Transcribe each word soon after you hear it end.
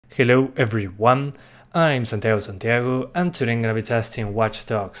Hello everyone, I'm Santiago and today I'm gonna be testing Watch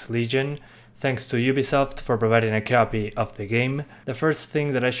Dogs Legion. Thanks to Ubisoft for providing a copy of the game. The first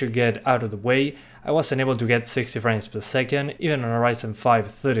thing that I should get out of the way, I wasn't able to get 60 frames per second even on a Ryzen 5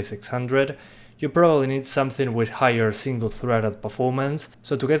 3600. You probably need something with higher single-threaded performance,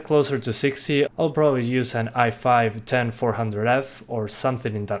 so to get closer to 60 I'll probably use an i5-10400F or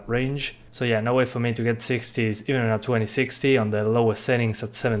something in that range. So yeah, no way for me to get 60s even on a 2060 on the lowest settings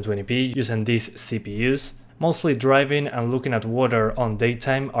at 720p using these CPUs. Mostly driving and looking at water on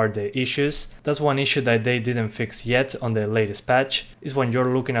daytime are the issues. That's one issue that they didn't fix yet on the latest patch, is when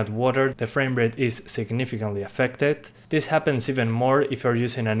you're looking at water, the frame rate is significantly affected. This happens even more if you're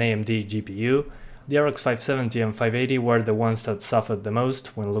using an AMD GPU. The RX 570 and 580 were the ones that suffered the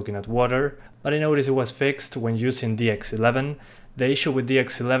most when looking at water, but I noticed it was fixed when using DX11. The issue with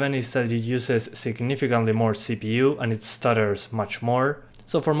DX11 is that it uses significantly more CPU and it stutters much more.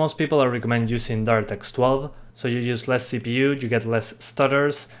 So for most people I recommend using DirectX 12, so you use less CPU, you get less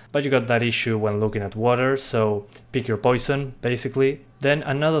stutters, but you got that issue when looking at water, so pick your poison basically. Then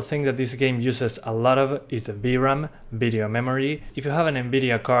another thing that this game uses a lot of is the VRAM, video memory. If you have an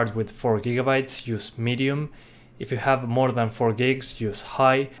NVIDIA card with 4GB, use medium. If you have more than 4 gigs, use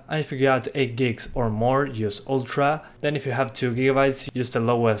high, and if you got 8 gigs or more, use ultra. Then if you have 2 GB, use the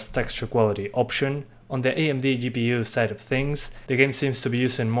lowest texture quality option. On the AMD GPU side of things, the game seems to be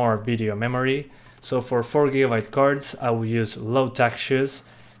using more video memory, so for 4GB cards I will use low taxes.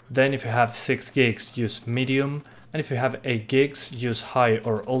 Then if you have 6 gigs, use medium, and if you have 8 gigs, use high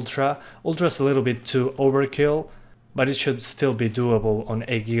or ultra. Ultra is a little bit too overkill, but it should still be doable on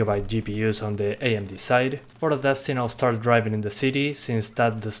 8GB GPUs on the AMD side. For the testing I'll start driving in the city, since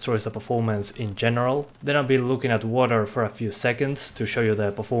that destroys the performance in general. Then I'll be looking at water for a few seconds to show you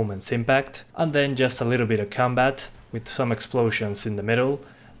the performance impact. And then just a little bit of combat, with some explosions in the middle.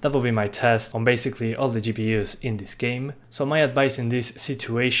 That will be my test on basically all the GPUs in this game. So my advice in this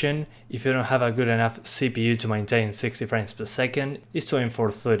situation, if you don't have a good enough CPU to maintain 60 frames per second, is to aim for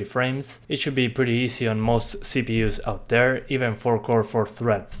 30 frames. It should be pretty easy on most CPUs out there, even 4-core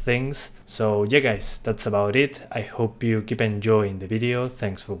 4-thread things. So yeah guys, that's about it. I hope you keep enjoying the video,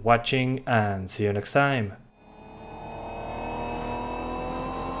 thanks for watching and see you next time.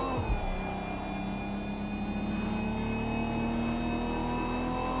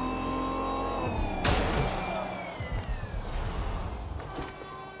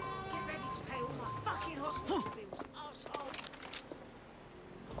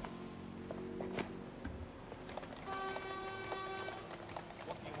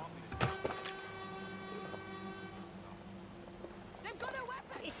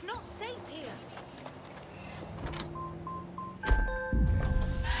 It's not safe here.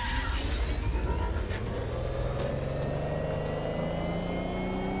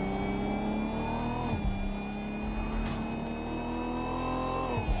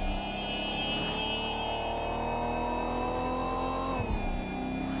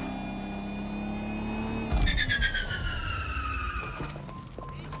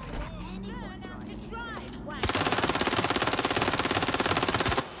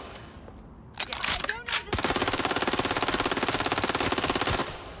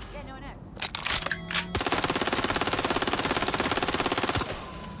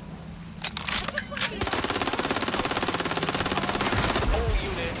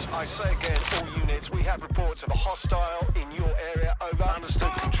 I say again, all units, we have reports of a hostile in your area. Over.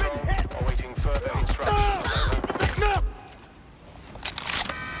 Understood. Control. Awaiting further instructions. Over.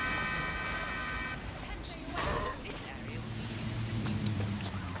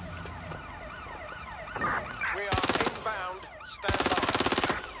 We are inbound. Stand by.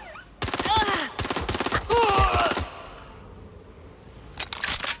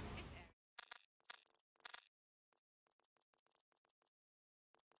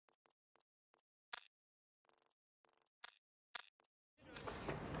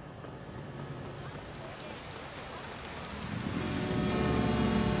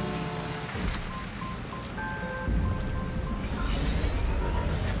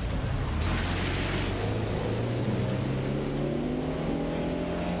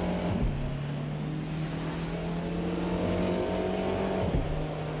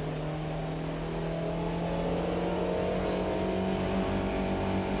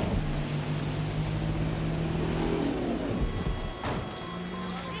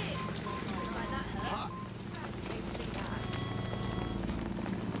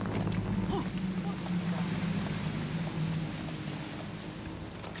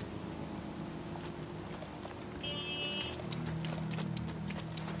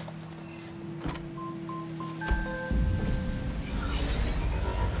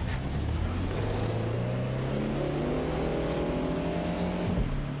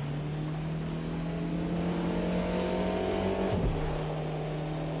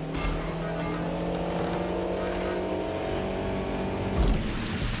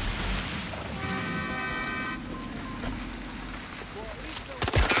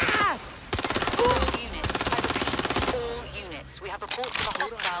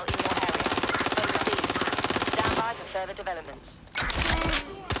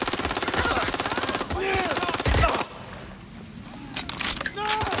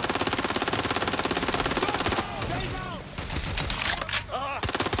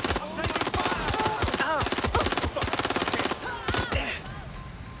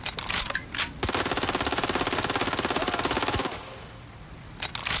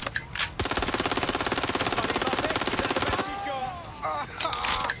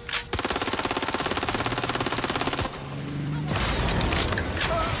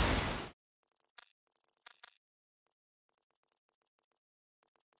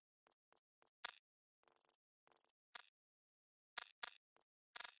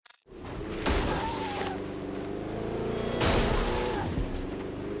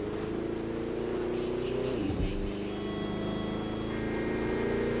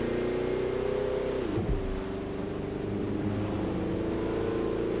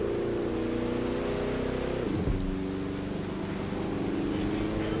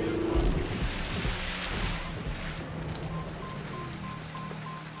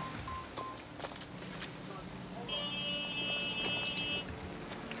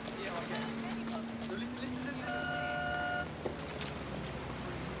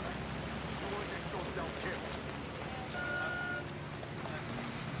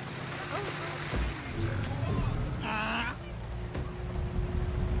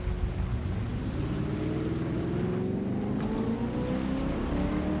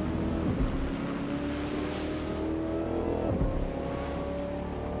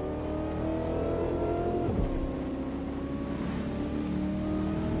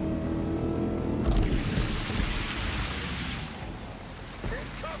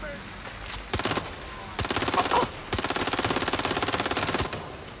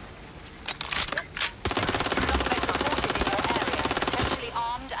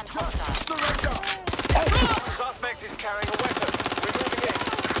 Suspect is carrying a weapon. We're moving in.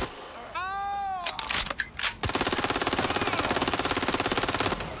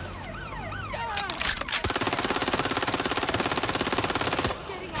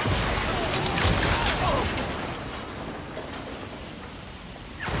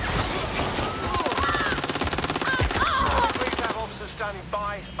 Please have officers standing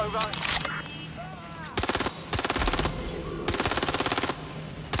by. Over.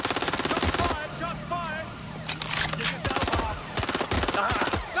 Shots fired! Get yourself up!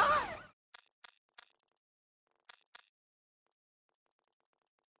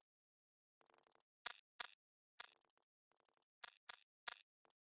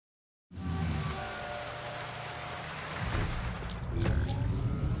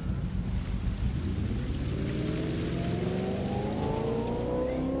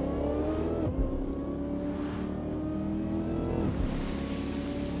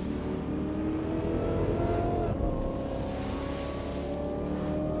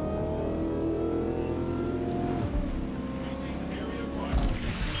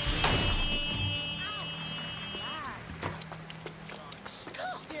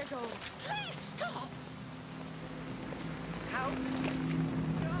 Please stop! Out!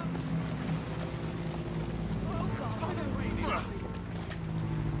 Oh God!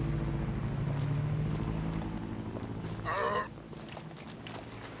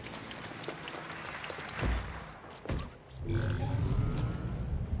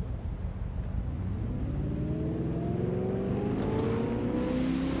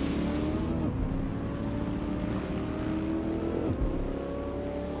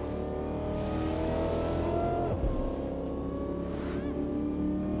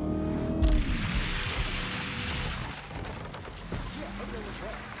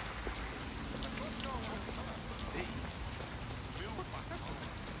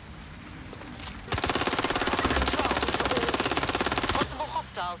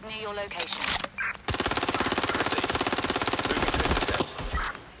 Hostiles near your location.